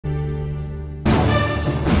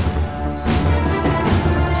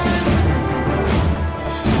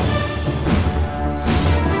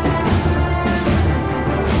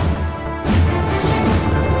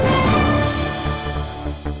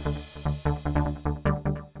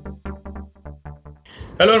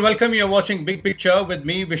Hello and welcome. You're watching Big Picture with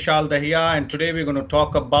me, VISHAL, DAHIYA, and today we're going to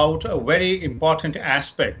talk about a very important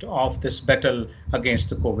aspect of this battle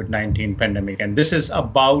against the COVID-19 pandemic. And this is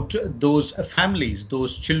about those families,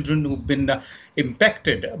 those children who've been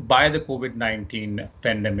impacted by the COVID-19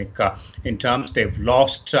 pandemic in terms they've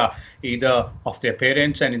lost either of their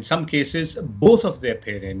parents and in some cases both of their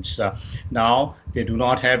parents. Now they do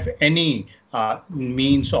not have any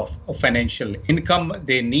means of financial income.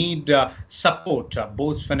 They need support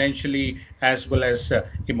both financially as well as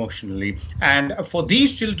emotionally. And for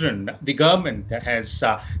these children, the government has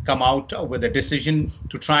come out with a decision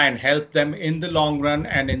to try and help them in the long run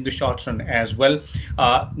and in the short run as well.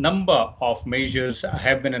 A number of measures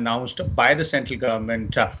have been announced by the central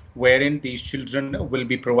government wherein these children will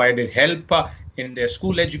be provided help in their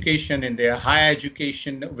school education, in their higher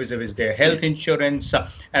education, vis-a-vis their health insurance,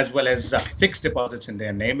 as well as fixed deposits in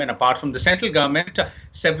their name. And apart from the central government,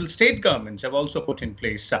 several state governments have also put in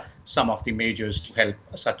place some of the measures to help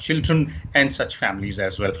such children and such families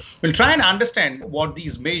as well. We'll try and understand what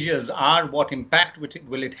these measures are, what impact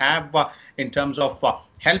will it have in terms of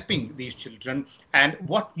helping these children, and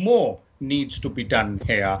what more needs to be done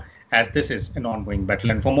here, as this is an ongoing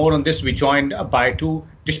battle. And for more on this, we're joined by two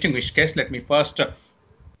distinguished guests. Let me first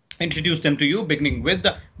introduce them to you, beginning with,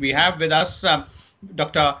 we have with us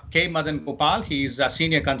Dr. K. Madan Gopal. He's a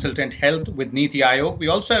Senior Consultant Health with NITI Aayog. We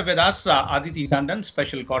also have with us Aditi Tandon,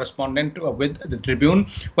 Special Correspondent with the Tribune.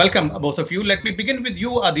 Welcome, both of you. Let me begin with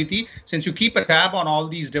you, Aditi, since you keep a tab on all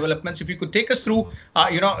these developments. If you could take us through,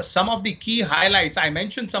 some of the key highlights. I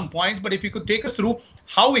mentioned some points, but if you could take us through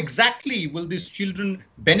how exactly will these children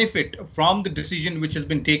benefit from the decision which has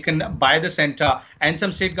been taken by the center and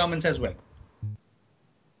some state governments as well?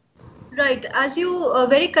 Right. As you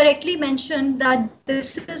very correctly mentioned, that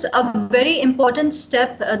this is a very important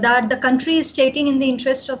step that the country is taking in the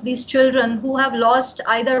interest of these children who have lost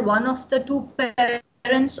either one of the two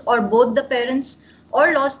parents or both the parents,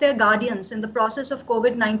 or lost their guardians in the process of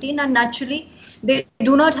COVID-19, and naturally they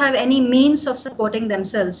do not have any means of supporting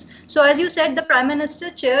themselves. So as you said, the Prime Minister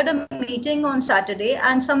chaired a meeting on Saturday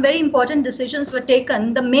and some very important decisions were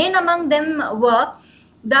taken. The main among them were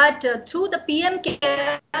that through the PM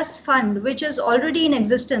Cares Fund, which is already in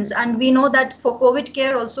existence, and we know that for COVID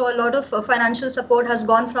care also a lot of financial support has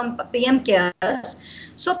gone from PM Cares.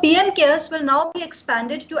 So PM Cares will now be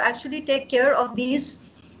expanded to actually take care of these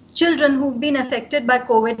children who've been affected by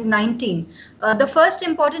COVID-19. The first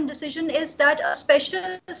important decision is that a special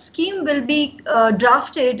scheme will be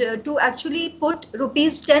drafted to actually put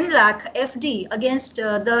rupees 10 lakh FD against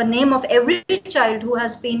the name of every child who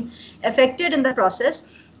has been affected in the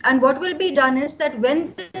process. And what will be done is that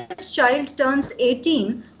when this child turns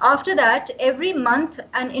 18, after that, every month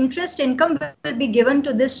an interest income will be given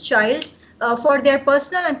to this child for their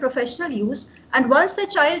personal and professional use. And once the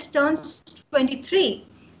child turns 23,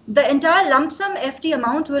 the entire lump sum FD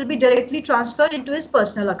amount will be directly transferred into his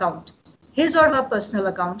personal account, his or her personal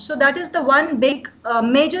account. So that is the one big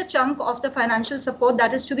major chunk of the financial support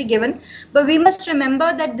that is to be given. But we must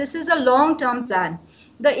remember that this is a long-term plan.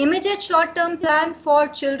 The immediate short-term plan for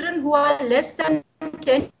children who are less than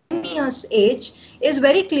 10 years age is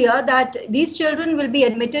very clear that these children will be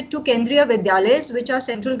admitted to Kendriya Vidyalayas, which are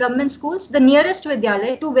central government schools, the nearest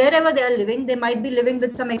Vidyalaya to wherever they are living. They might be living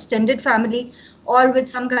with some extended family or with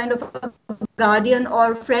some kind of a guardian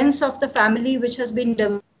or friends of the family which has been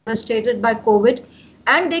devastated by COVID.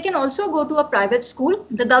 And they can also go to a private school.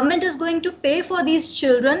 The government is going to pay for these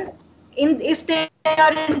children if they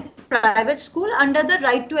are in private school under the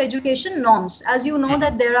right to education norms. As you know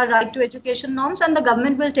that there are right to education norms, and the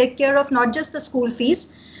government will take care of not just the school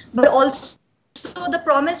fees, but also the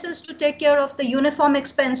promise is to take care of the uniform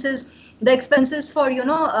expenses, the expenses for,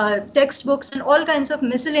 textbooks and all kinds of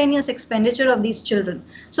miscellaneous expenditure of these children.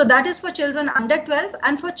 So that is for children under 12,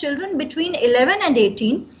 and for children between 11 and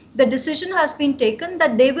 18, the decision has been taken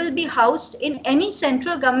that they will be housed in any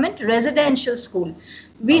central government residential school.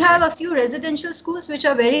 We have a few residential schools which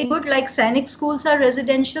are very good, like Sainik schools are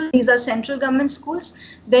residential. These are central government schools.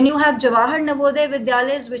 Then you have Jawahar Navodaya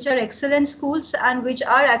Vidyalayas, which are excellent schools and which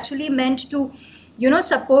are actually meant to,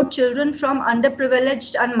 support children from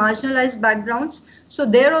underprivileged and marginalized backgrounds. So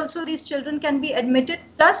there also these children can be admitted.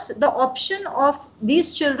 Plus the option of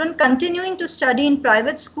these children continuing to study in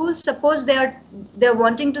private schools. Suppose they're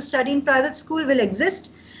wanting to study in private school will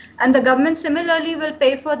exist. And the government similarly will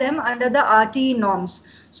pay for them under the RTE norms.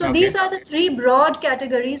 So these are the three broad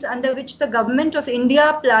categories under which the government of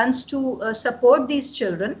India plans to support these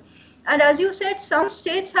children. And as you said, some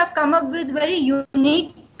states have come up with very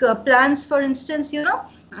unique plans. For instance,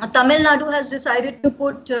 Tamil Nadu has decided to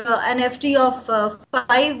put an FD of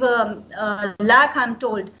 5 lakh, I'm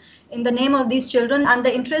told, in the name of these children, and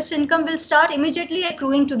the interest income will start immediately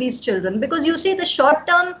accruing to these children, because you see the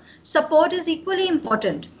short-term support is equally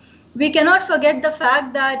important. We cannot forget the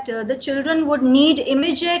fact that the children would need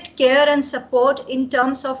immediate care and support in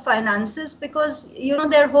terms of finances, because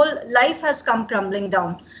their whole life has come crumbling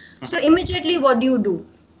down. So immediately, what do?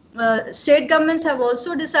 State governments have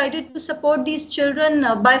also decided to support these children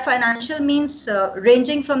by financial means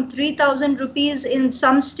ranging from 3,000 rupees in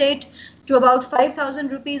some state to about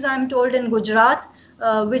 5,000 rupees, I'm told, in Gujarat,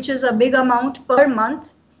 which is a big amount per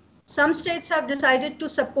month. Some states have decided to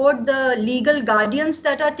support the legal guardians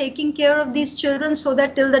that are taking care of these children, so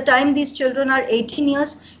that till the time these children are 18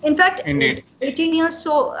 years, in fact, Indeed. 18 years,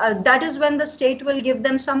 so that is when the state will give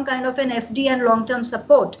them some kind of an FD and long-term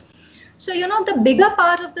support. So, the bigger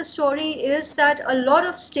part of the story is that a lot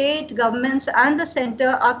of state governments and the center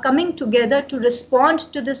are coming together to respond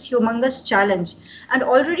to this humongous challenge. And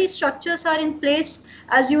already structures are in place.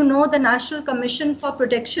 As you know, the National Commission for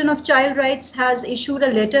Protection of Child Rights has issued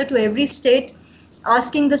a letter to every state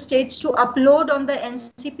asking the states to upload on the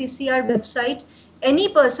NCPCR website any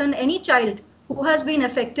person, any child who has been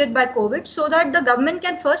affected by COVID, so that the government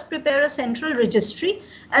can first prepare a central registry,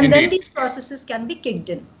 and Indeed. then these processes can be kicked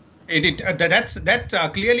in.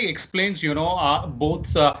 That clearly explains,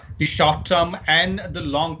 both the short-term and the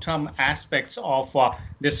long-term aspects of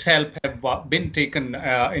this help have been taken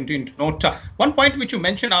into note. One point which you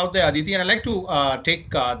mentioned out there, Aditi, and I'd like to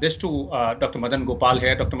take this to Dr. Madan Gopal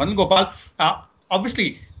here. Dr. Madan Gopal,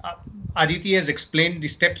 obviously, Aditi has explained the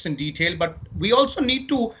steps in detail, but we also need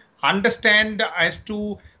to understand as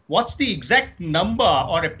to what's the exact number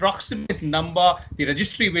or approximate number, the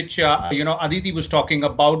registry which, Aditi was talking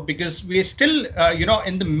about, because we're still,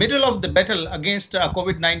 in the middle of the battle against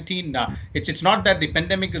COVID-19. It's not that the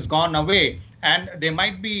pandemic has gone away, and there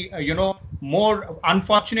might be, more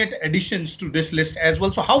unfortunate additions to this list as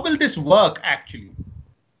well. So how will this work actually?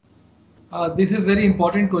 This is a very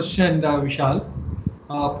important question, Vishal.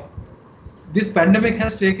 This pandemic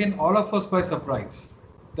has taken all of us by surprise.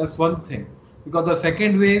 That's one thing. Because the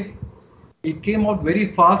second wave, it came out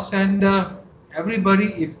very fast, and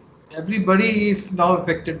everybody is now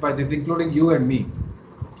affected by this, including you and me.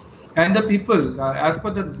 And the people, as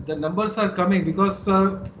per the numbers are coming, because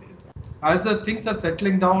as the things are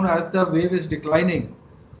settling down, as the wave is declining,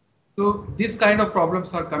 so these kind of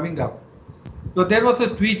problems are coming up. So there was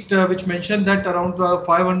a tweet which mentioned that around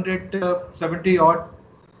 570 odd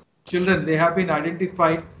children, they have been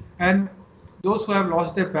identified, and those who have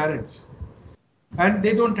lost their parents. And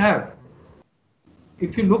they don't have.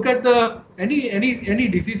 If you look at any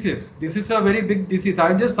diseases, this is a very big disease.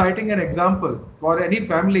 I'm just citing an example for any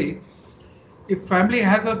family. If family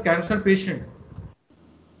has a cancer patient,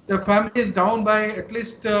 the family is down by at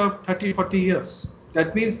least 30-40 years.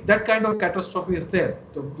 That means that kind of catastrophe is there.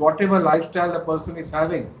 So whatever lifestyle the person is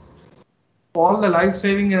having, all the life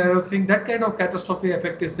saving and everything, that kind of catastrophe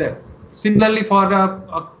effect is there. Similarly, for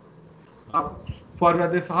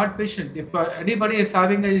this heart patient, if anybody is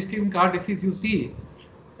having a ischemic heart disease, you see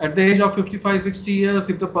at the age of 55-60 years,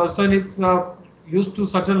 if the person is used to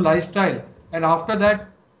certain lifestyle, and after that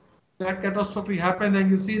catastrophe happened,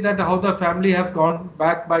 and you see that how the family has gone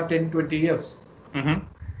back by 10-20 years. Mm-hmm.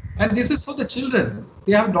 And this is for the children.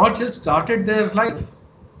 They have not yet started their life.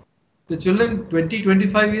 The children,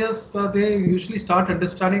 20-25 years, they usually start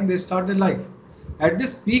understanding, they start their life. At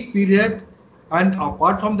this peak period, and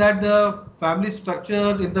apart from that, the family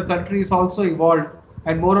structure in the country is also evolved,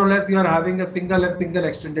 and more or less you are having a single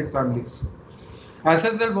extended families. As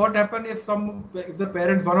a result, what happens if the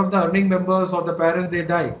parents, one of the earning members or the parents, they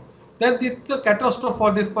die, then it's a catastrophe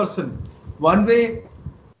for this person. One way,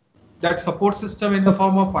 that support system in the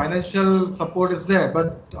form of financial support is there,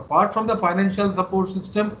 but apart from the financial support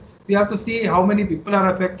system, we have to see how many people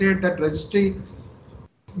are affected. That registry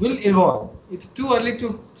will evolve. It's too early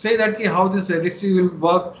to say that how this registry will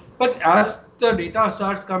work, but as the data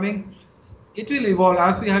starts coming, it will evolve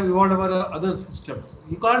as we have evolved our other systems.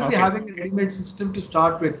 You can't be having a ready-made system to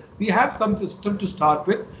start with. We have some system to start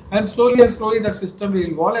with, and slowly that system will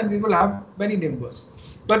evolve, and we will have many numbers.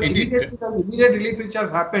 But immediately, the immediate relief which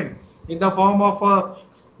has happened in the form of a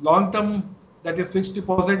long-term, that is fixed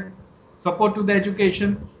deposit, support to the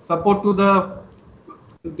education, support to the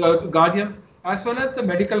guardians, as well as the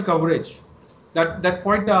medical coverage. That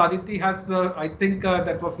point Aditi has, I think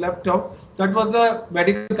that was left out. That was the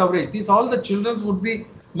medical coverage. These all the children would be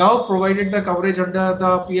now provided the coverage under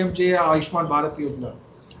the PMJ Ayushman Bharat Yojana.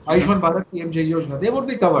 Ayushman Bharat PMJ Yojana. They would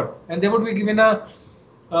be covered, and they would be given a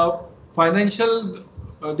financial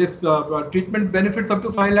this treatment benefits up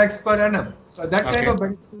to 5 lakhs per annum. That kind Okay. of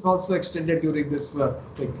benefit is also extended during this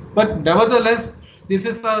thing. But nevertheless, this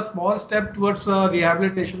is a small step towards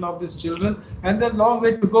rehabilitation of these children, and there's a long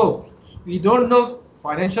way to go. We don't know.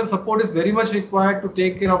 Financial support is very much required to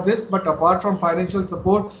take care of this, but apart from financial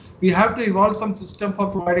support, we have to evolve some system for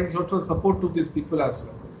providing social support to these people as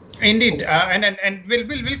well. Indeed, and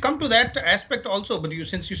we'll come to that aspect also. But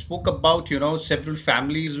since you spoke about several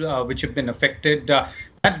families which have been affected,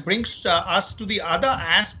 that brings us to the other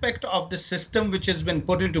aspect of the system which has been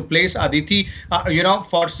put into place, Aditi.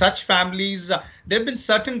 For such families, there have been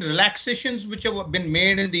certain relaxations which have been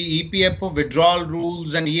made in the EPFO withdrawal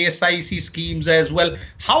rules and ESIC schemes as well.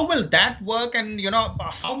 How will that work, and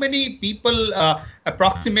how many people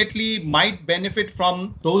approximately might benefit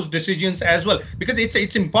from those decisions as well? Because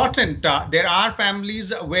it's important. There are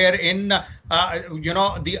families wherein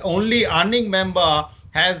the only earning member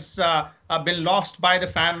has been lost by the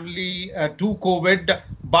family to COVID,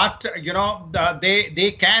 but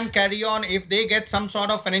they can carry on if they get some sort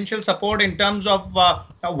of financial support in terms of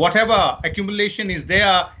whatever accumulation is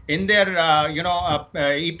there in their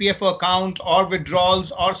EPFO account or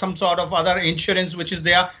withdrawals or some sort of other insurance which is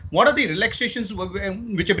there. What are the relaxations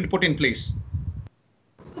which have been put in place?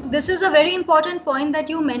 This is a very important point that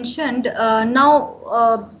you mentioned.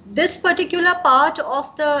 This particular part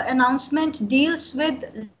of the announcement deals with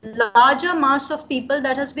larger mass of people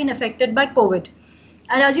that has been affected by COVID.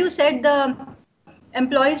 And as you said, the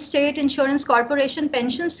Employees State Insurance Corporation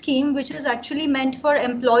pension scheme, which is actually meant for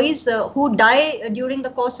employees who die during the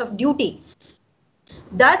course of duty,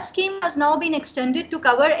 that scheme has now been extended to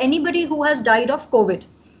cover anybody who has died of COVID.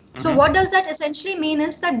 So what does that essentially mean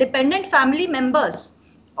is that dependent family members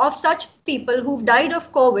of such people who've died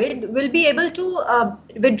of COVID will be able to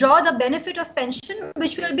withdraw the benefit of pension,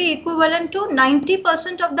 which will be equivalent to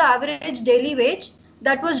 90% of the average daily wage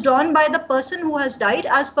that was drawn by the person who has died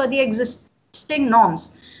as per the existing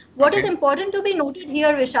norms. What is important to be noted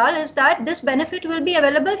here, Vishal, is that this benefit will be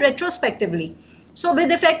available retrospectively. So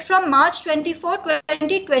with effect from March 24,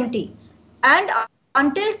 2020 and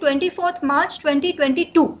until 24th March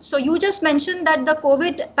 2022. So you just mentioned that the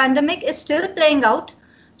COVID pandemic is still playing out.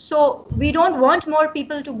 So we don't want more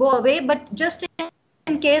people to go away, but just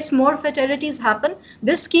in case more fatalities happen,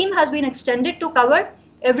 this scheme has been extended to cover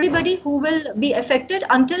everybody who will be affected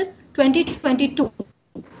until 2022.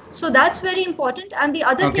 So that's very important. And the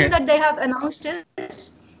other thing that they have announced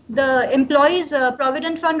is the Employees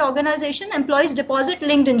Provident Fund Organization Employees Deposit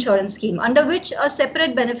Linked Insurance Scheme, under which a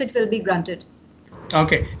separate benefit will be granted.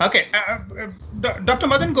 Okay. Dr.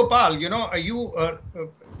 Madan Gopal, you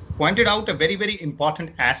pointed out a very, very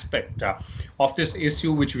important aspect of this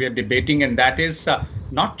issue which we are debating, and that is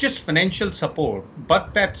not just financial support,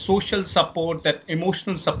 but that social support, that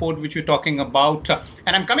emotional support which you're talking about.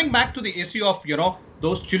 And I'm coming back to the issue of,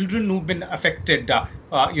 those children who've been affected,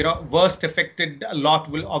 worst affected a lot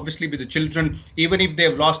will obviously be the children, even if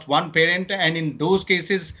they've lost one parent, and in those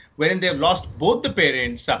cases wherein they've lost both the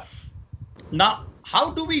parents. Now, how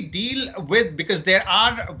do we deal with, because there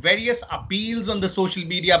are various appeals on the social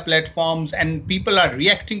media platforms and people are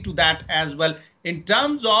reacting to that as well, in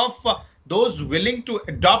terms of those willing to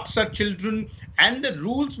adopt such children and the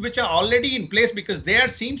rules which are already in place, because there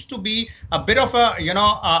seems to be a bit of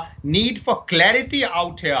a need for clarity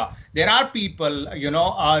out here. There are people,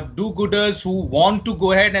 do-gooders who want to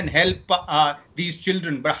go ahead and help these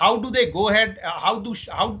children, but how do they go ahead?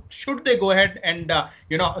 How should they go ahead and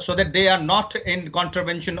so that they are not in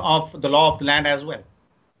contravention of the law of the land as well?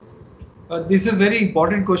 This is very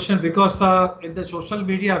important question, because in the social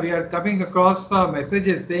media we are coming across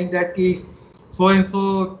messages saying that so and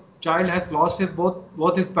so child has lost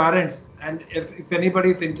both his parents, and if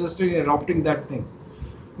anybody is interested in adopting that thing,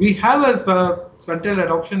 we have a central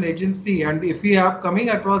adoption agency, and if we are coming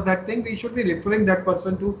across that thing, we should be referring that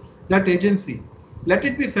person to that agency. Let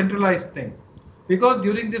it be centralized thing, because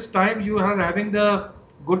during this time you are having the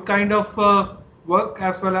good kind of work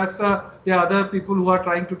as well as the other people who are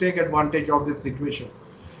trying to take advantage of this situation.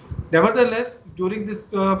 Nevertheless, during this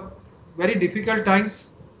very difficult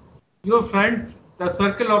times, your friends, the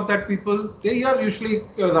circle of that people, they are usually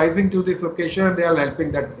rising to this occasion and they are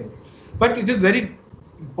helping that thing. But it is very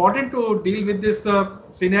important to deal with this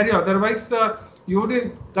scenario. Otherwise, you would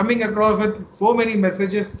be coming across with so many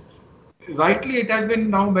messages. Rightly, it has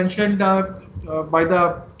been now mentioned by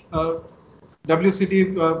the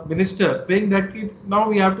WCD minister, saying that now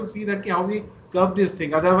we have to see that how we curb this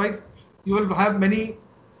thing. Otherwise, you will have many,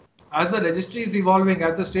 as the registry is evolving,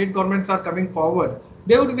 as the state governments are coming forward,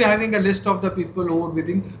 They would be having a list of the people who would be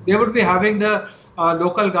thinking. They would be having the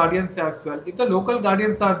local guardians as well. If the local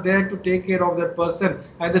guardians are there to take care of that person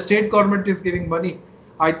and the state government is giving money,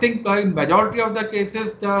 I think in majority of the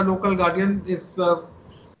cases the local guardian is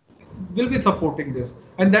will be supporting this,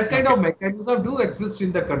 and that kind of mechanism do exist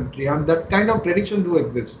in the country, and that kind of tradition do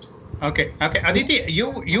exist. Okay. Aditi,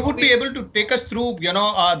 you would be able to take us through,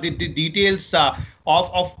 the details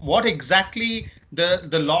of what exactly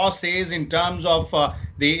the law says in terms of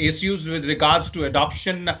the issues with regards to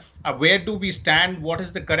adoption. Where do we stand? What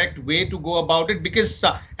is the correct way to go about it? Because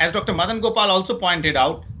as Dr. Madan Gopal also pointed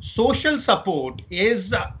out, social support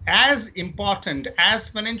is as important as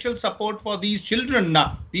financial support for these children,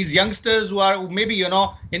 these youngsters who are maybe,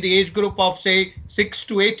 in the age group of say 6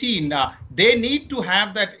 to 18. They need to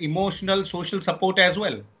have that emotional social support as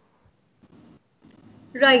well.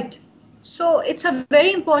 Right. So it's a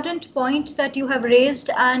very important point that you have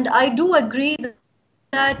raised, and I do agree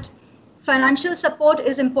that financial support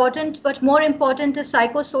is important, but more important is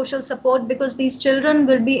psychosocial support, because these children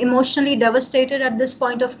will be emotionally devastated at this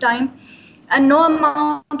point of time, and no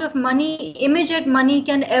amount of money, immediate money,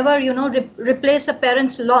 can ever, replace a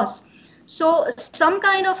parent's loss. So some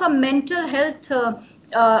kind of a mental health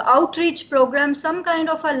outreach program, some kind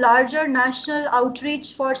of a larger national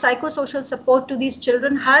outreach for psychosocial support to these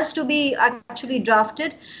children has to be actually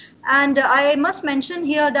drafted. And I must mention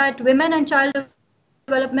here that Women and Child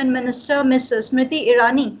Development Minister, Ms. Smriti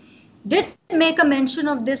Irani, did make a mention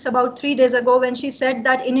of this about 3 days ago when she said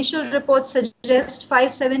that initial reports suggest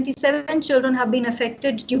 577 children have been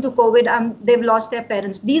affected due to COVID and they've lost their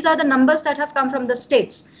parents. These are the numbers that have come from the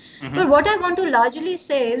states. But what I want to largely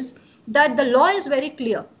say is that the law is very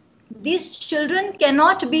clear. These children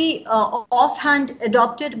cannot be offhand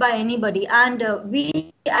adopted by anybody. And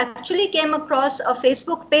we actually came across a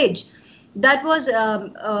Facebook page that was,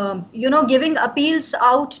 giving appeals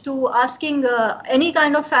out to asking any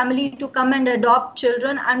kind of family to come and adopt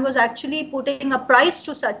children, and was actually putting a price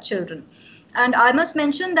to such children. And I must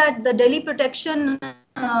mention that the Delhi Protection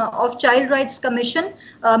of Child Rights Commission,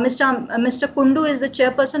 Mr. Kundu is the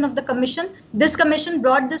chairperson of the commission. This commission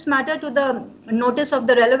brought this matter to the notice of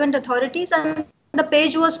the relevant authorities, and the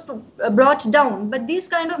page was brought down. But these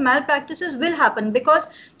kind of malpractices will happen because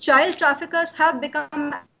child traffickers have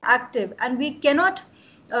become active, and we cannot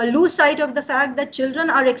lose sight of the fact that children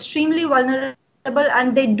are extremely vulnerable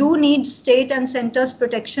and they do need state and center's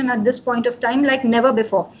protection at this point of time like never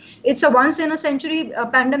before. It's a once in a century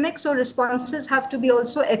pandemic, so responses have to be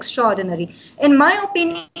also extraordinary. In my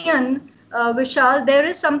opinion, Vishal, there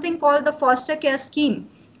is something called the foster care scheme,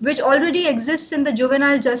 which already exists in the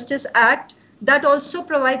Juvenile Justice Act, that also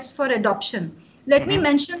provides for adoption. Let me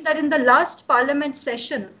mention that in the last parliament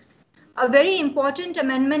session, a very important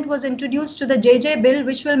amendment was introduced to the JJ bill,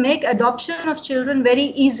 which will make adoption of children very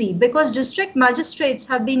easy, because district magistrates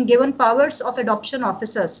have been given powers of adoption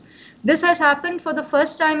officers. This has happened for the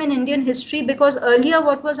first time in Indian history, because earlier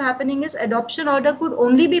what was happening is adoption order could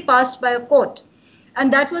only be passed by a court,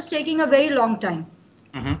 and that was taking a very long time.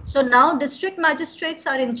 So now district magistrates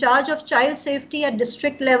are in charge of child safety at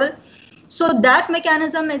district level. So that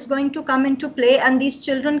mechanism is going to come into play, and these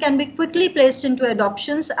children can be quickly placed into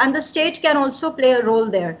adoptions, and the state can also play a role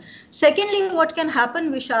there. Secondly, what can happen,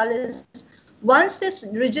 Vishal, is once this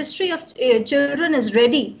registry of children is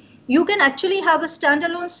ready, you can actually have a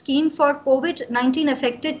standalone scheme for COVID-19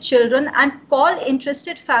 affected children and call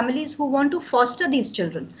interested families who want to foster these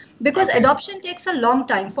children, because adoption takes a long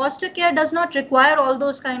time. Foster care does not require all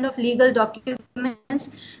those kind of legal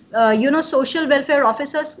documents. Social welfare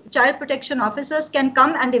officers, child protection officers can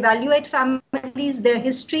come and evaluate families, their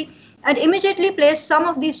history, and immediately place some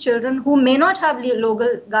of these children who may not have legal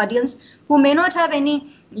guardians, who may not have any,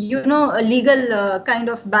 legal kind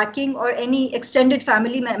of backing or any extended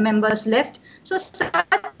family members left. So such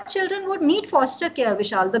children would need foster care,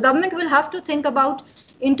 Vishal. The government will have to think about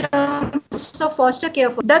in terms of foster care.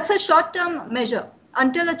 That's a short-term measure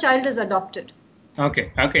until a child is adopted.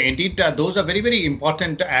 Okay. Indeed, those are very, very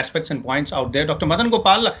important aspects and points out there. Dr. Madan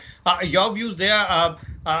Gopal, your views there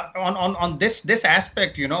on this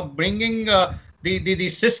aspect, bringing the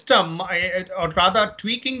system, or rather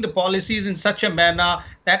tweaking the policies in such a manner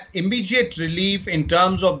that immediate relief in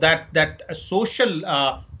terms of that social,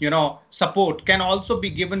 support can also be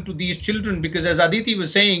given to these children, because as Aditi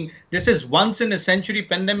was saying, this is once in a century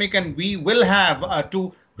pandemic, and we will have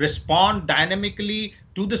to respond dynamically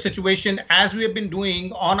to the situation as we have been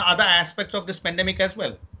doing on other aspects of this pandemic as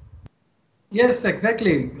well. Yes,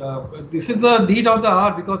 exactly. This is the need of the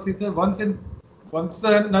hour, because it's a once in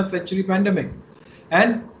a century pandemic,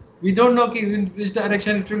 and we don't know in which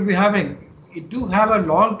direction it will be having. it do have a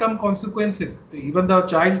long-term consequences. Even the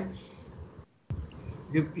child,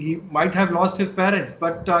 he might have lost his parents,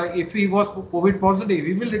 but if he was COVID positive,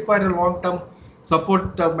 he will require a long-term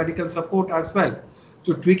support, medical support as well.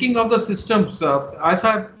 So tweaking of the systems, as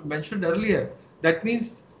I mentioned earlier, that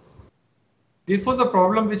means this was a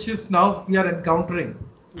problem which is now we are encountering.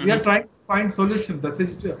 We are trying to find solutions.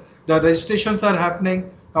 The registrations are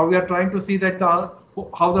happening. Now we are trying to see that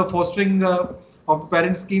how the fostering of the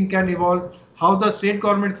parent scheme can evolve, how the state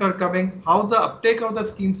governments are coming, how the uptake of the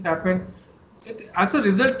schemes happen. As a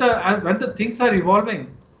result, when the things are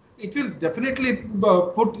evolving, it will definitely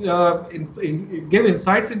give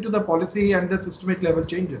insights into the policy and the systemic level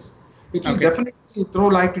changes. It will definitely throw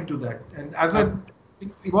light into that. And as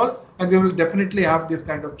things evolve, and we will definitely have this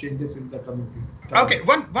kind of changes in the coming time. Okay,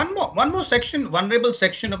 one more section, vulnerable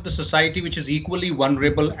section of the society, which is equally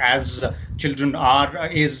vulnerable as children are,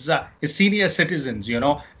 is senior citizens,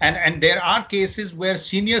 and there are cases where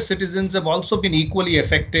senior citizens have also been equally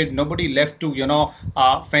affected. Nobody left to,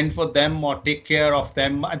 fend for them or take care of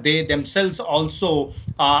them. They themselves also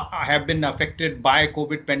have been affected by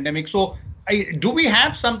COVID pandemic. So do we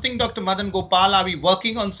have something, Dr. Madan Gopal? Are we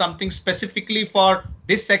working on something specifically for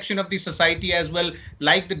this section of the society as well,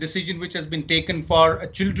 like the decision which has been taken for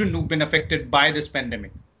children who've been affected by this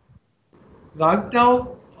pandemic? Right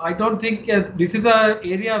now, I don't think this is an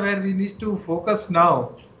area where we need to focus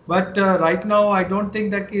now. But right now, I don't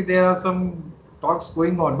think that there are some talks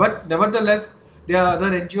going on. But nevertheless, there are other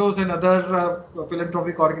NGOs and other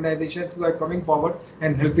philanthropic organizations who are coming forward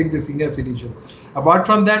and helping the senior citizen. Apart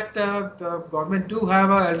from that, the government do have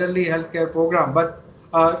an elderly healthcare program, but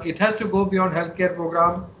it has to go beyond healthcare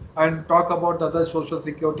program and talk about the other social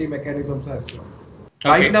security mechanisms as well. Okay.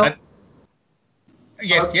 Right now,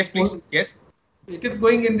 yes, please. Yes. It is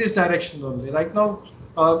going in this direction only. Right now,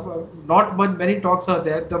 not many talks are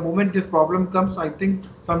there. The moment this problem comes, I think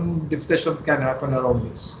some discussions can happen around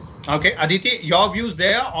this. Okay, Aditi, your views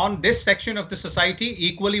there on this section of the society,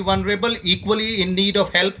 equally vulnerable, equally in need of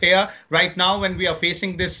help here right now when we are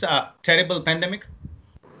facing this terrible pandemic?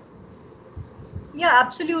 Yeah,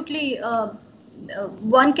 absolutely.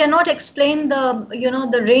 One cannot explain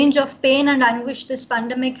the range of pain and anguish this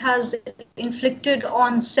pandemic has inflicted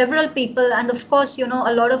on several people, and of course, a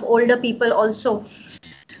lot of older people also.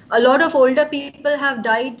 A lot of older people have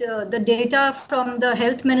died. The data from the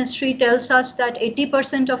health ministry tells us that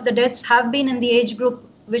 80% of the deaths have been in the age group,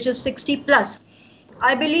 which is 60 plus.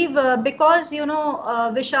 I believe because,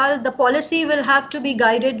 Vishal, the policy will have to be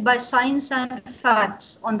guided by science and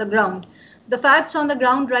facts on the ground. The facts on the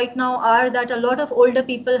ground right now are that a lot of older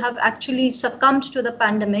people have actually succumbed to the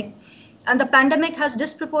pandemic, and the pandemic has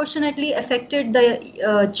disproportionately affected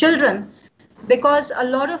the children, because a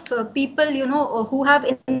lot of people, who have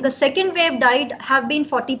in the second wave died have been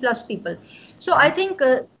 40 plus people. So I think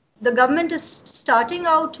the government is starting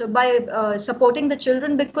out by supporting the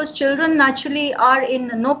children, because children naturally are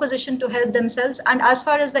in no position to help themselves. And as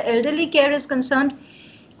far as the elderly care is concerned,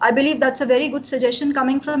 I believe that's a very good suggestion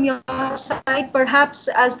coming from your side. Perhaps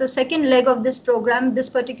as the second leg of this program, this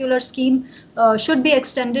particular scheme should be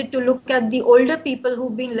extended to look at the older people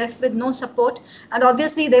who've been left with no support. And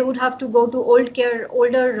obviously they would have to go to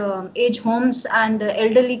older age homes and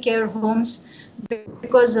elderly care homes,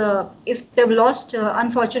 because if they've lost,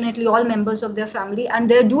 unfortunately, all members of their family, and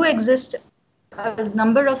there do exist a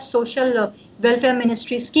number of social welfare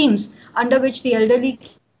ministry schemes under which the elderly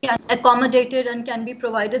can be accommodated and can be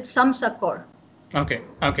provided some succor.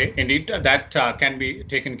 Okay, indeed, that can be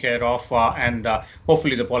taken care of, and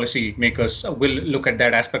hopefully the policy makers will look at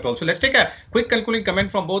that aspect also. Let's take a quick concluding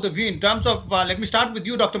comment from both of you in terms of, let me start with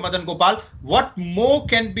you, Dr. Madan Gopal. What more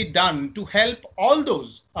can be done to help all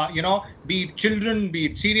those, be it children, be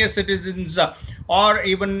it senior citizens, or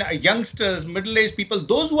even youngsters, middle-aged people,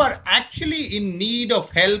 those who are actually in need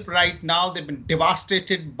of help right now? They've been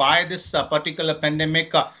devastated by this particular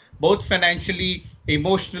pandemic, both financially,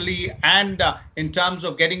 emotionally, and in terms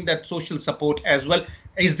of getting that social support as well.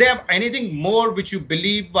 Is there anything more which you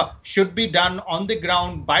believe should be done on the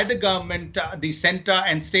ground by the government, the center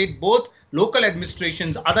and state, both local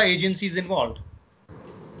administrations, other agencies involved?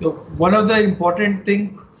 So one of the important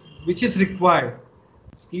things which is required,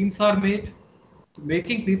 schemes are made,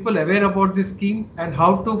 making people aware about this scheme and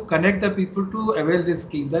how to connect the people to avail this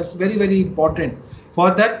scheme. That's very, very important.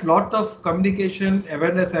 For that, lot of communication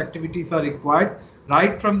awareness activities are required,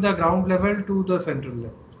 right from the ground level to the central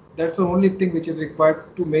level. That's the only thing which is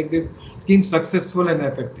required to make this scheme successful and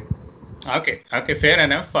effective. Okay, fair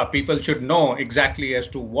enough. People should know exactly as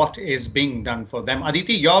to what is being done for them.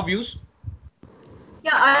 Aditi, your views?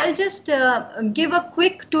 Yeah, I'll just give a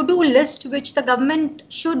quick to-do list which the government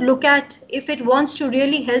should look at if it wants to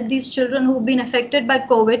really help these children who've been affected by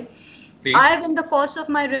COVID. Please. I have, in the course of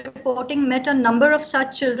my reporting, met a number of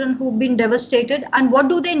such children who've been devastated. And what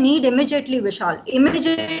do they need immediately, Vishal?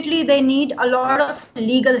 Immediately, they need a lot of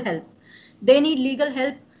legal help. They need legal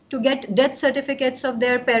help to get death certificates of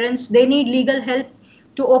their parents. They need legal help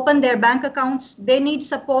to open their bank accounts. They need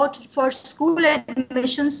support for school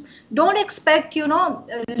admissions. Don't expect,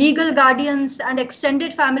 legal guardians and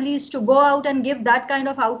extended families to go out and give that kind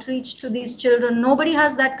of outreach to these children. Nobody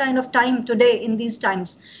has that kind of time today in these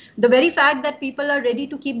times. The very fact that people are ready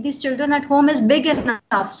to keep these children at home is big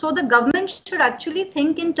enough. So the government should actually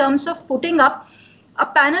think in terms of putting up a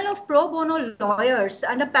panel of pro bono lawyers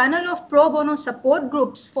and a panel of pro bono support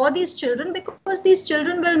groups for these children, because these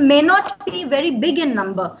children may not be very big in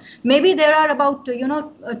number. Maybe there are about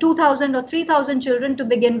 2,000 or 3,000 children to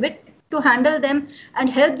begin with. To handle them and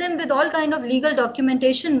help them with all kind of legal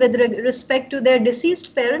documentation with respect to their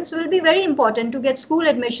deceased parents will be very important. To get school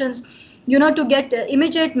admissions, to get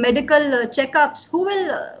immediate medical checkups. Who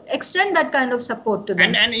will extend that kind of support to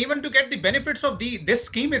them? And even to get the benefits of this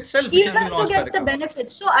scheme itself. Even to get the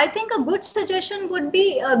benefits. So I think a good suggestion would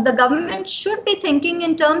be the government should be thinking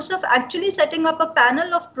in terms of actually setting up a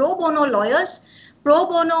panel of pro bono lawyers, pro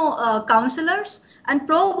bono counselors, and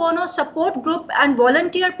pro bono support group and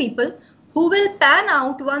volunteer people who will pan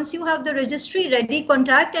out once you have the registry ready,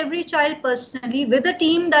 contact every child personally with a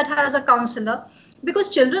team that has a counselor.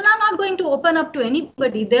 Because children are not going to open up to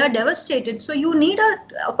anybody. They are devastated. So you need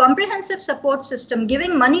a comprehensive support system.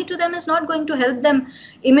 Giving money to them is not going to help them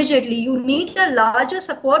immediately. You need a larger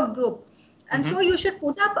support group. And so you should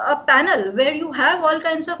put up a panel where you have all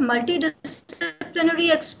kinds of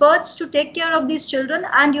multidisciplinary experts to take care of these children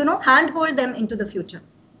and, handhold them into the future.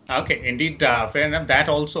 Okay, indeed, fair enough. That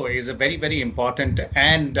also is a very, very important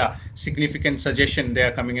and significant suggestion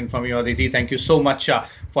there coming in from you, Aditi. Thank you so much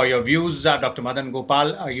for your views. Dr. Madan,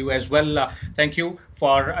 Gopal, you as well. Thank you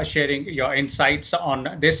for sharing your insights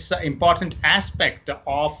on this important aspect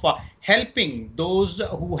of helping those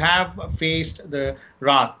who have faced the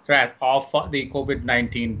wrath of the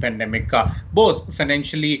COVID-19 pandemic, both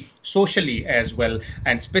financially, socially as well,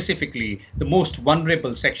 and specifically the most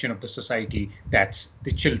vulnerable section of the society, that's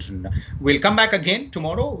the children. We'll come back again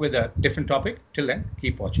tomorrow with a different topic. Till then,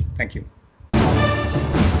 keep watching. Thank you.